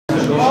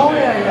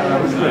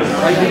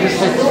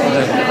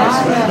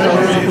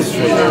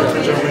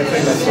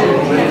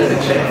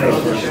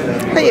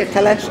Hiya,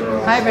 Colette.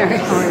 Hi, Mary.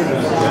 How are you?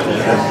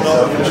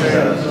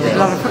 A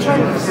lot of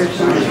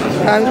photographers.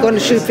 I'm going to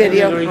shoot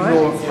video.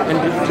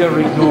 They're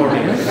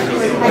ignoring it.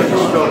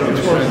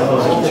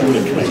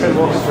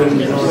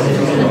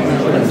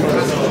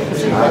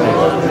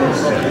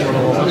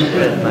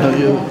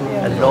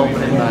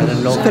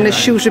 Just going to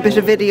shoot a bit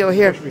of video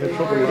here.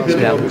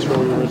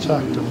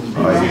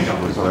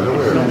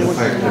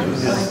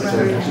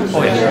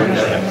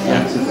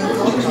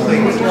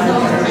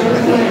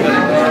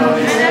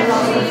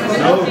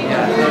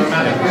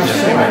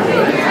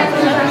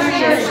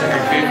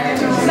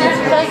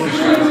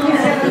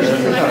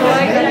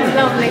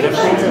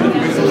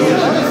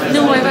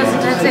 No, I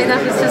wasn't. I'd say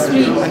that was just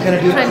me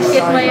trying to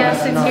get my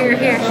ass in here.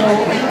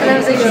 And I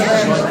was like,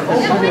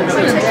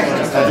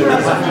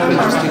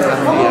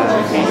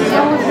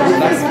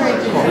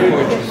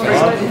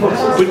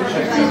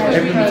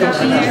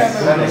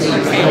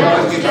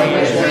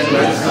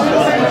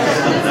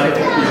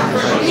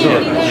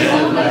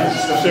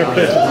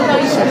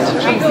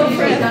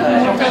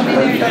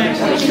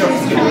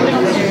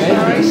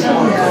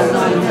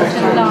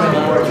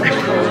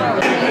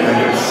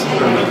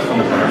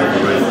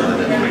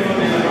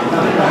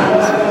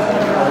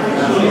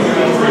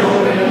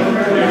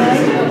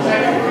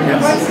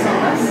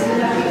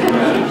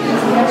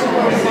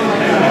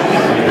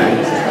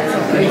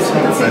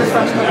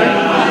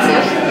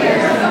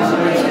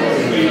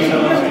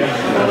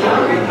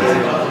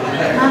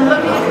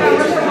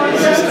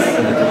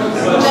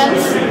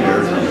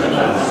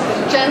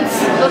 Gents,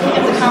 looking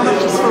at the camera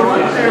just for one.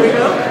 There we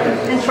go.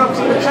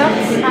 Interrupting the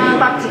chats and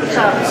back to the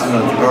chats. The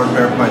Lord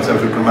Mayor points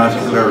out a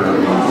grammatical error.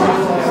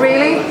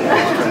 Really?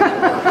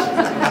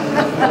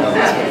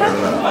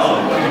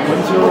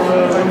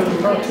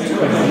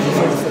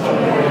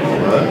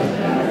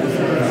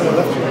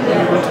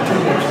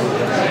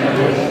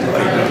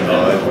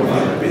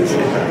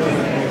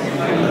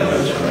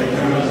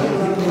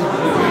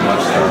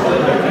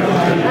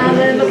 And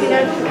then looking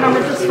at the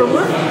camera just for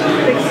one.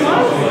 Big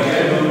smile.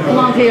 Come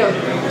on, Theo.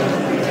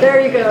 There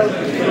you go.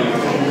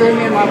 Bring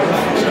me a moment.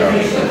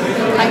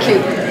 Thank you.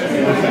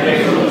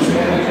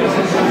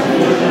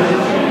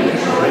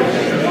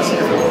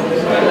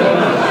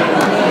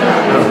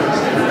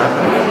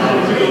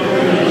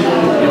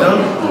 You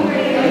done?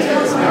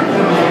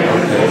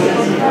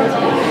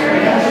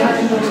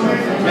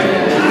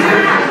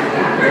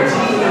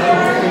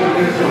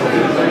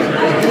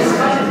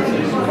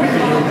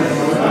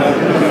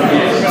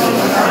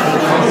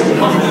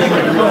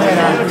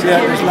 Yeah,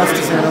 there's lots to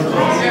say now.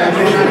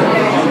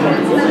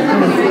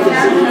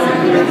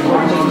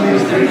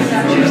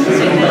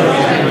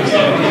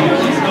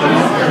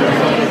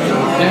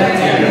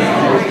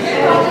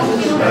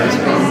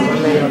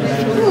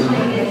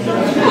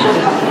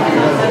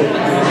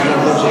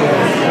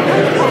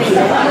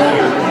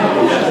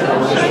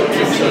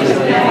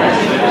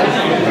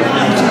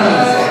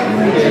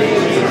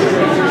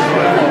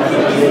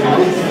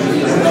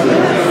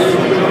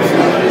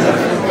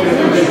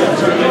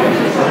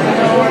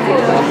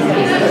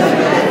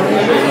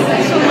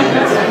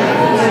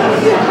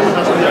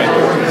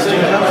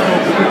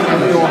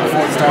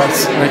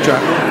 Right,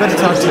 John. Good to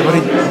talk to you,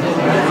 buddy.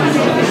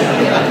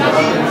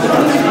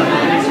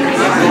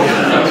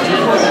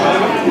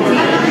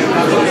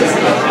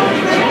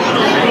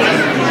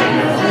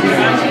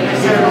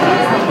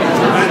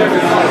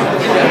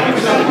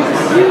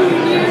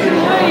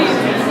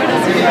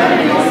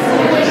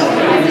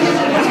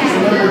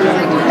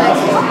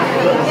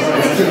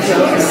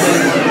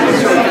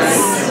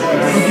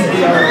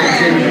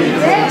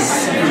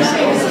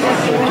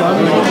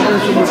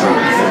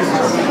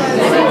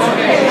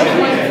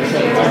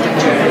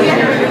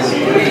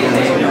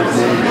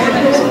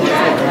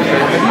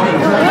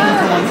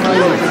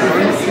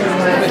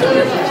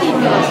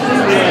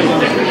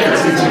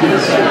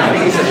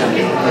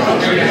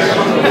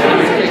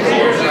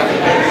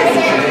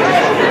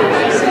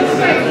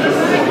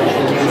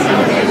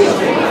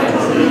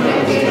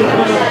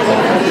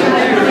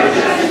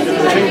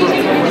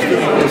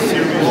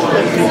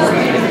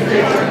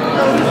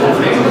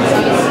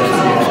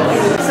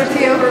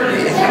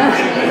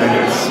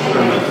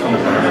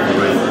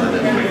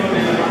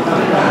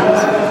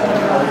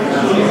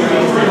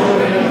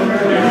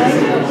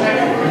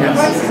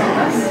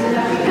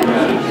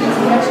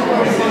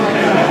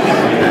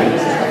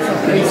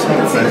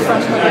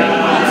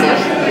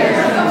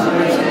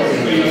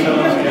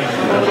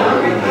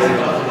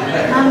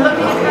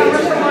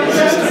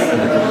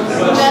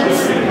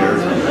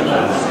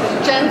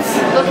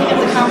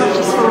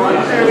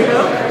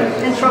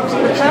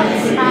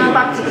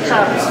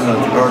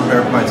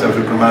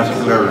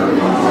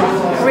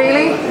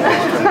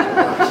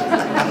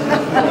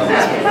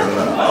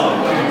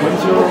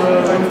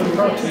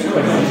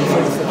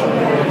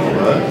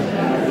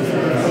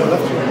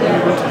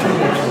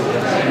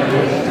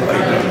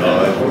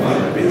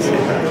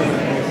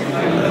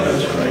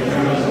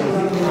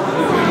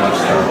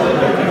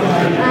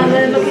 And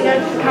then looking at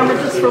the camera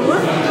just for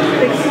one.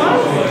 Big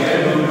smile.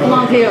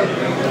 Theo.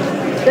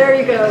 There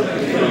you go.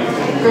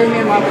 Very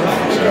mere marbles.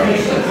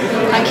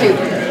 Thank you.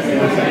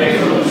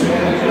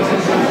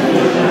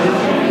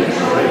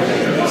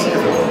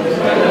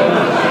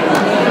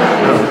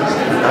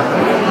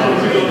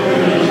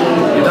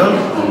 You done?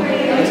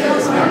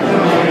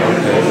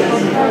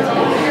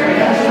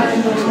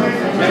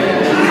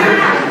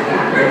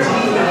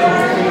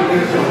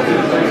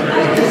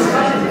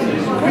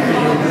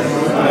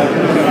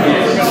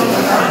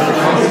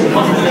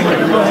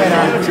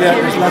 Yeah,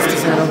 there's lots to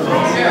say.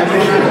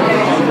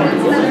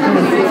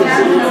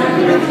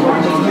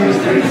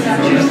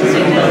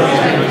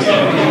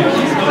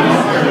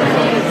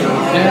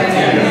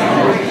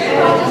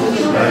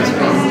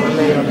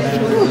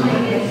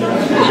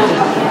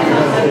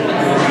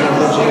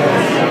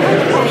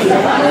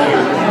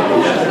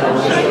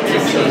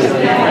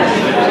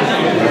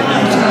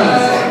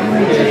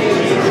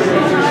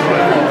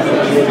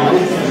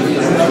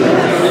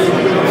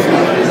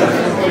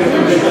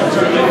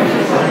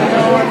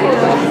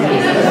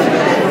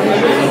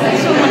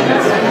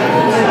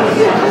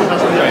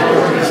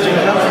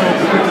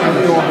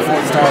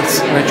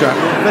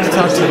 Good to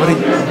talk to you, buddy.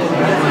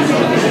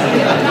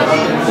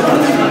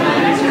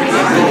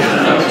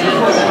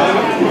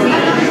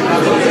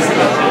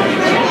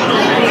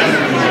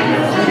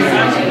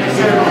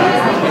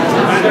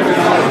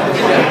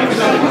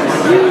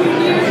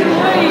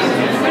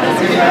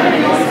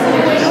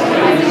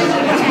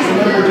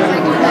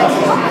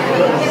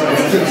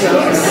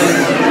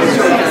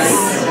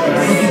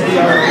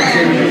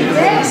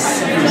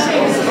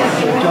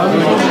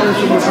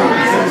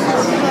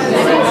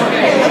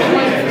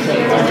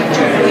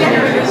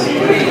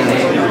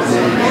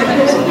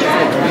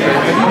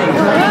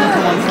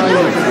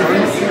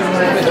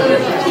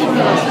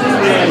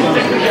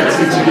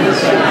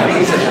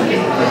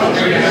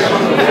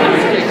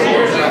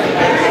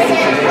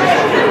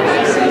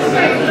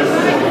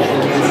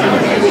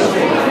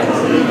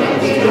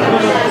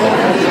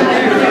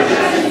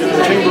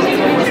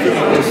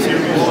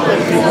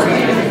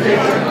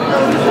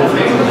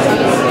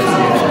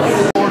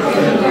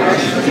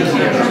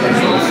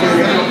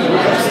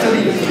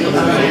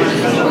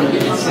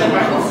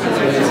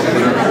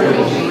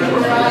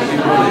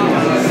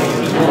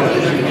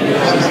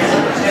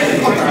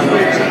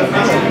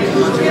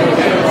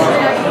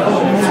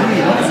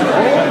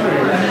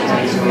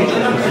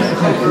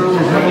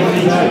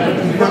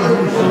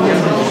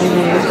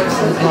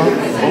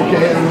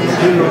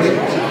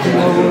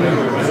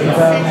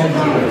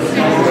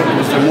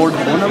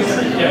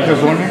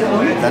 There's one.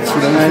 That's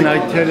what and I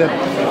tell her,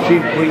 she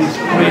brings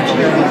great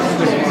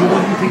you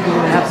wouldn't think it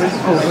would happen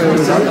over a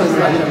result.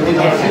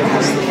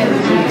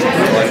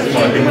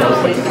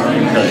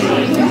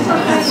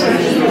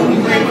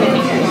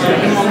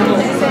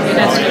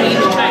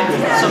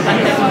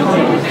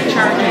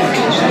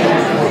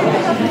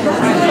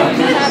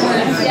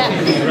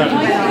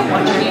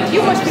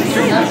 You must be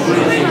three.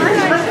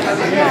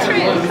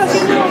 Because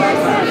you know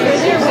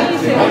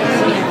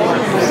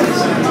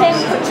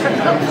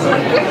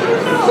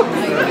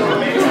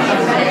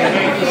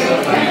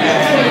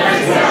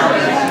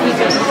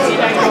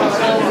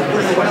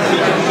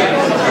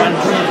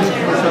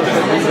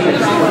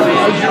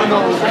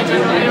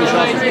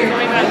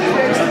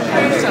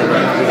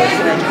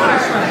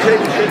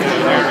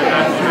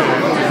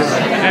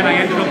and I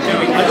ended up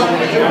doing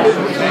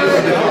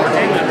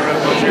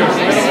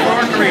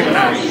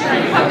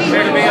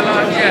there'll be a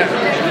lot, yeah.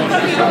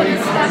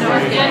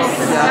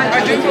 I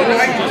do,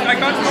 I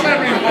got to that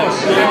real bus.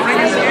 I'm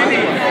bringing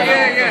skinny.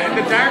 Yeah, in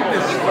the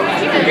darkness.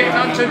 Getting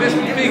onto this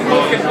big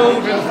bucket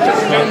boat and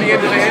just down the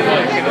end of the hill,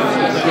 like, you know.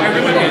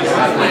 Everybody is.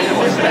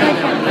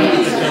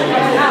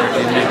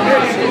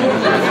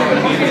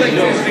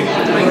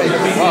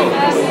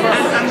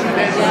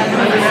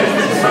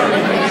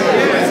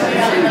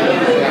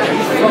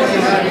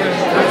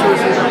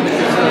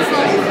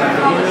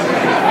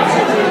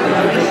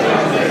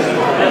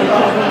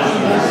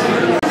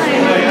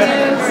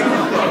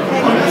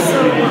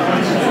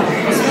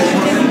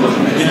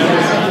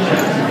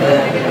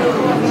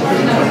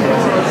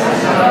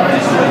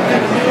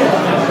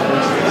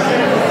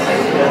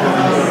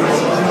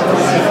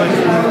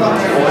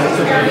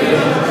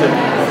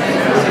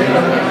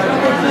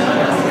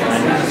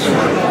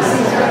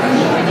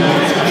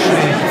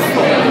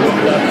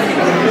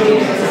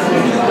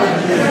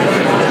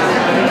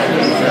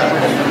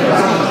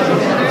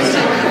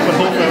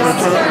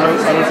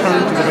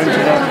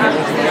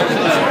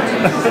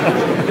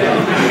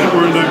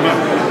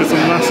 It's a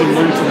massive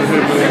mountain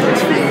ahead.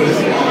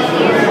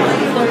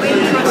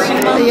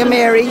 Are you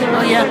Mary?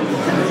 Oh yeah.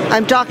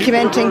 I'm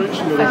documenting.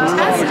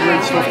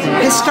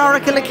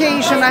 Historical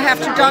occasion, I have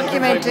to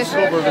document it.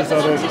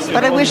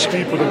 But I wish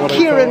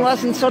Kieran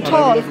wasn't so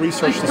tall,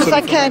 because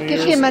I can't get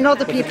him and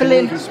other people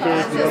in. I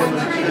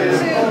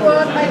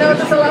know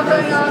there's a lot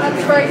going on,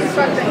 it's very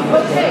distracting.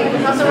 Okay,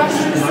 that's a rush.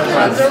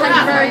 Thank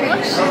you very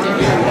much.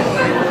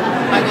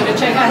 I'm going to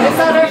check out. Is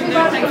that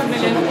everybody? It's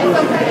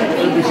okay.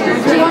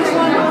 Do you want to go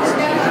on?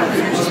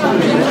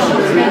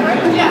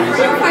 Yeah,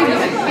 we're fine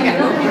with it. Okay.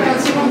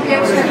 Because you won't be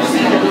able to.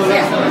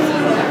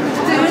 Yeah.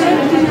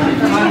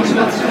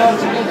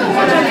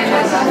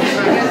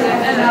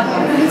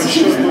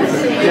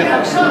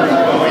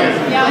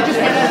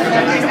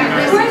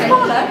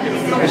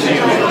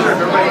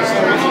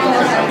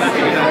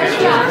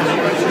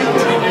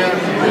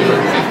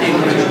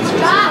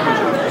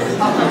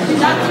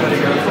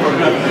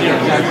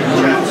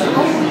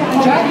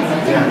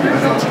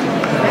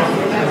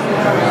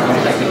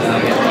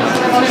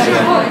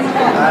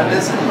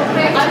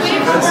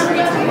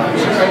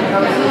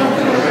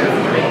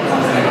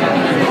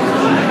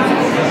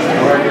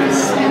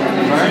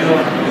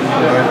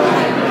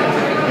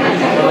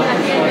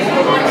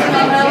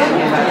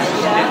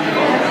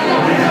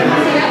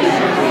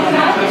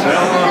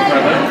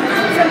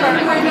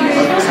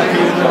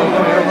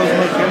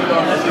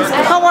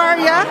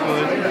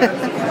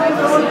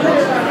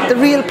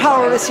 real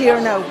power is here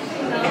now.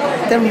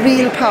 The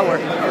real power.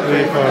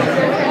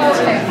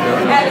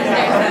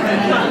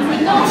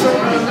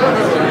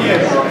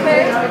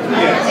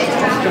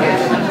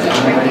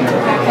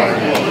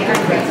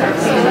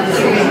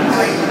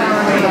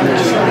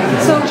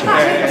 So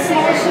take a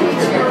small sheet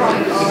to your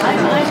right.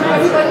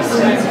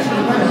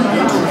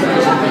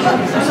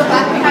 So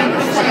back behind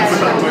the stairs.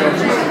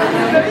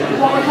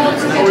 What would help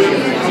to get you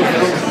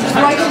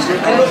right hand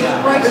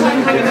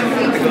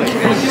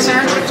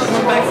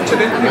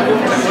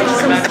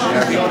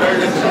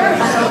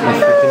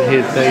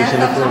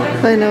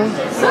I know.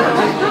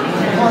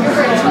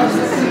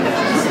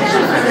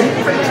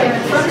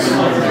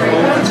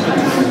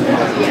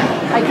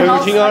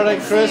 Everything all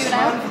right, Chris?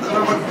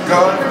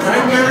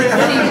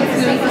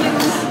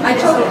 I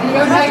told you,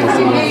 you're not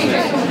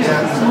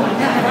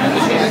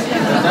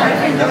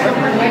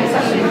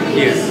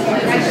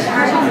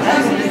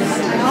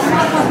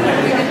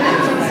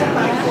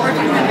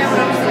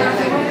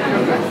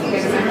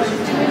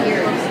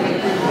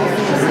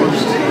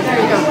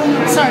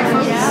Sorry.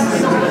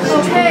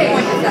 Okay.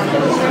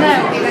 Now,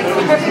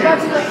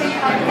 everybody looking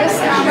at this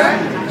camera.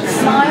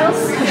 Smiles.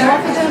 We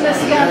won't be doing this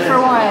again for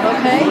a while,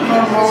 okay?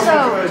 So,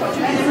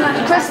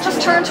 Chris, just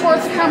turn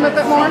towards the camera a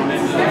bit more.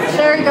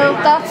 There you go,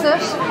 that's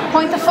it.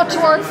 Point the foot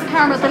towards the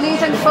camera, the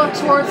leading foot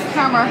towards the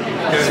camera.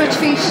 Switch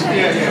feet.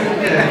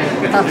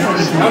 That's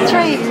it.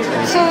 3, 2,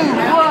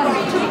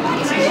 1.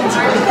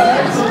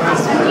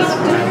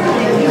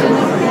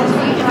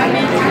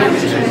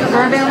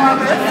 Very well.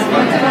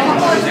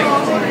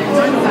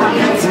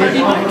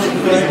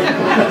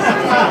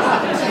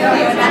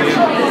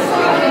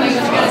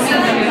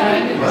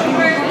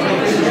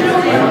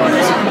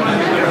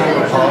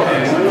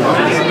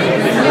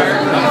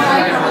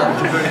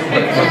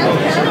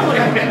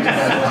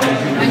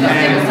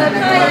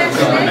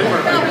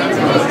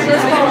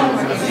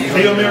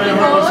 Theo Dorgan,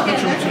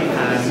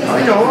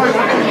 I know.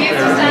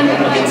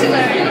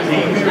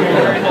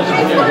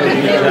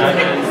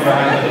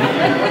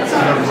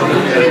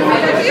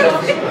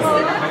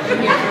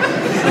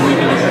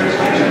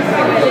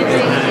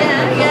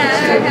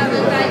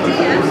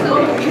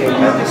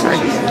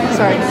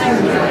 Sorry.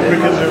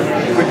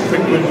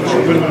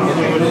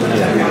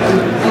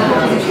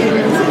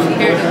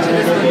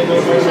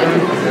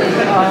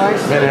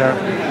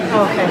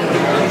 Okay.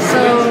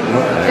 So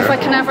if I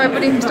can have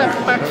everybody step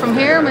back from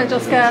here, we'll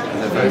just get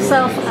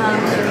yourself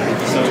and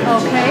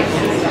okay.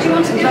 Do you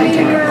want to give me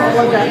your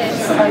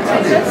left side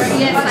like this?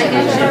 Yes, I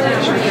get it.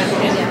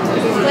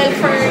 Well,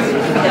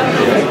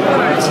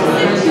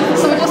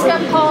 So we'll just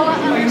get Paula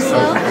and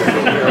yourself.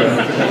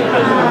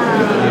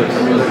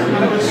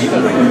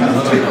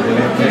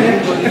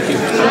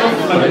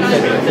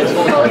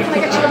 Paula, can I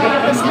get you out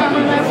of this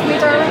camera now for me,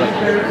 darling?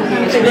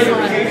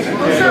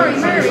 Oh, sorry,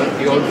 Mary.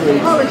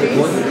 Apologies.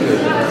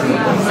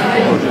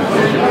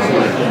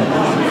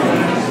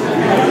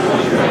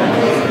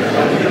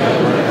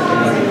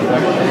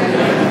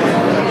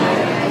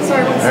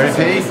 Sorry, what's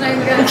his name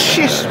again? Oh,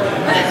 shit.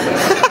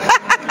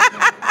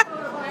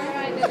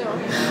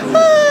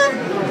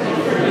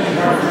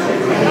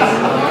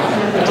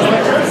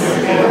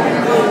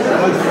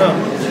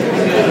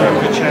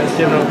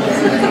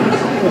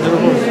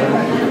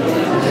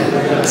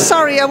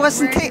 Sorry, I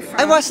wasn't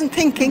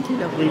thinking.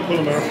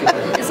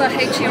 Is that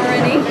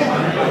H-U-R-N-E?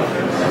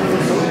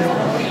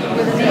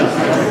 With an E?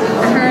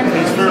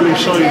 It's fairly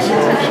shy,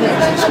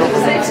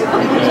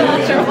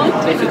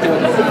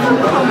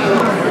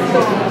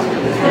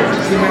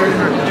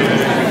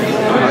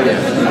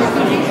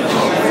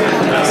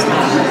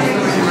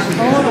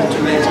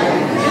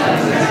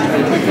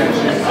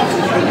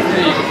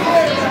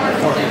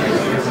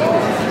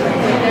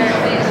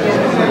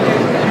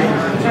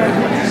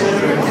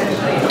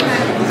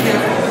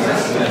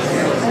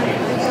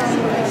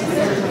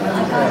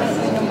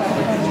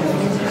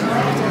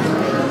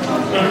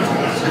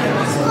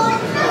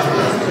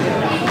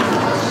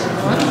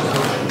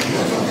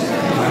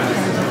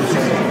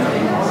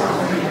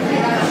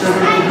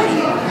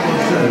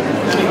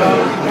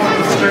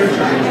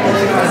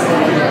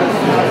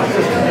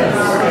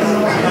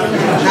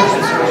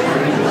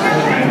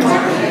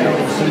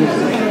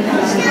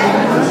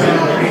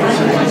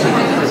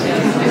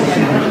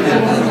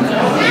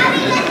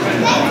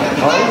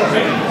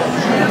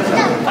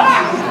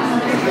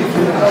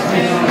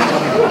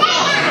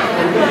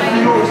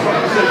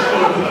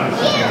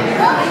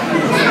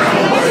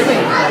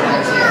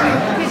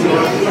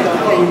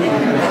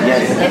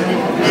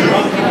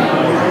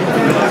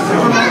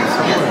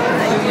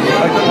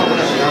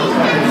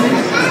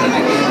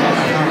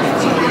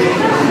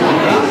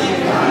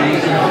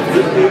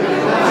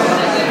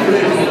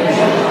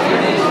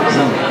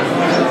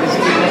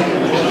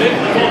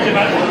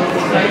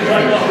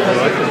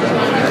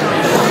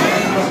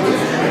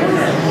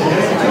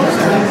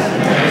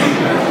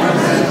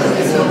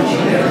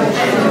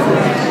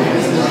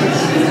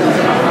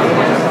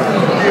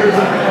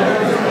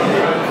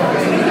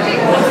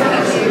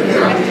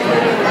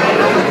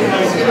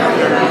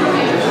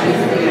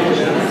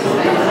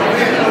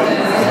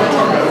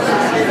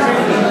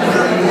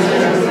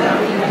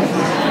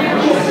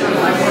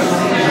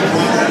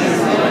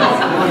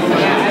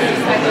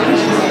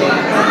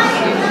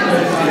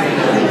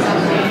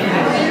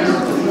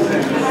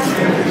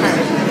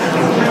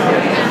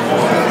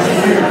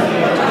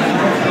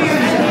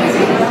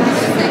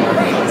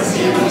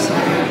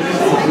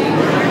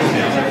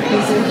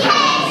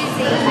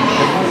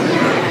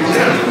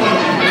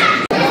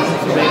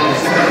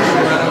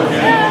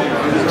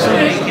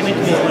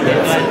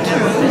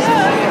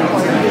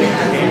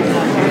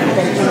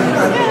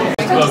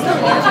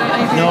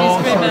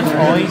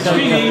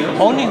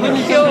 Only when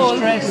he's under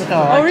stress,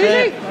 though. Oh,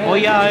 really? Oh,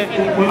 yeah, I'd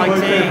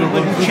say he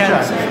wouldn't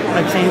chance.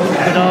 I'd say he wouldn't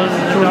put all the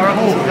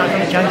Dorgan, he's not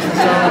going to chance it,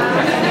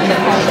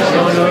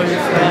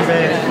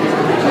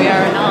 We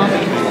are an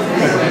army.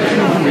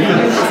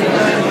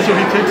 So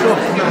he takes off.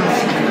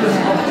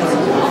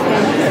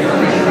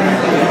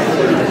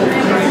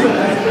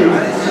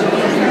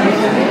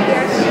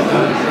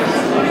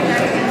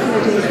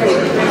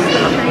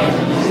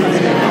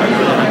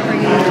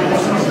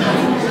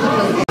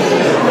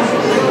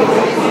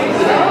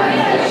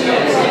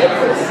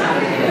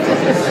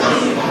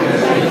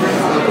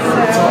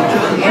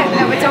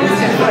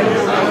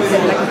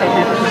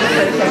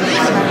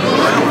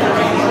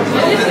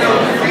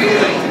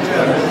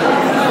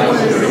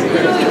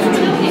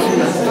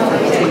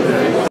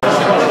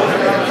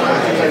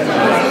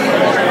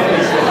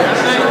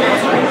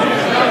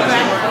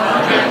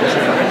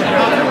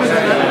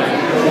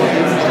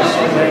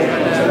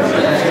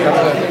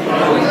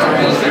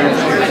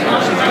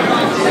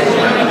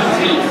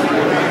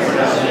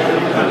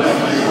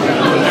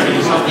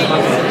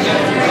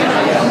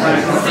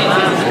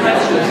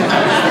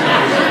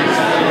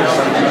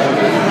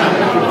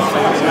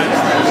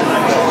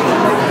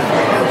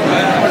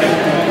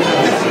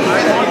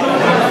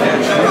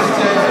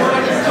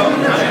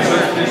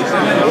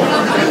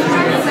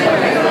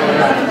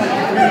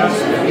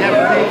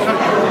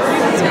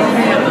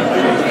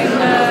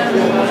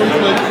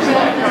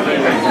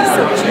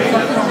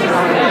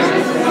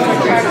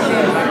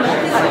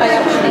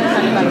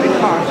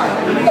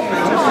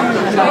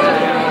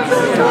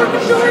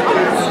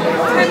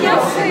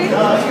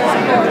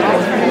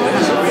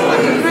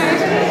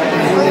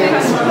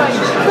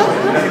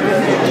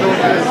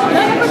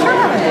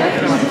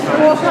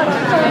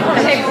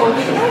 Hey,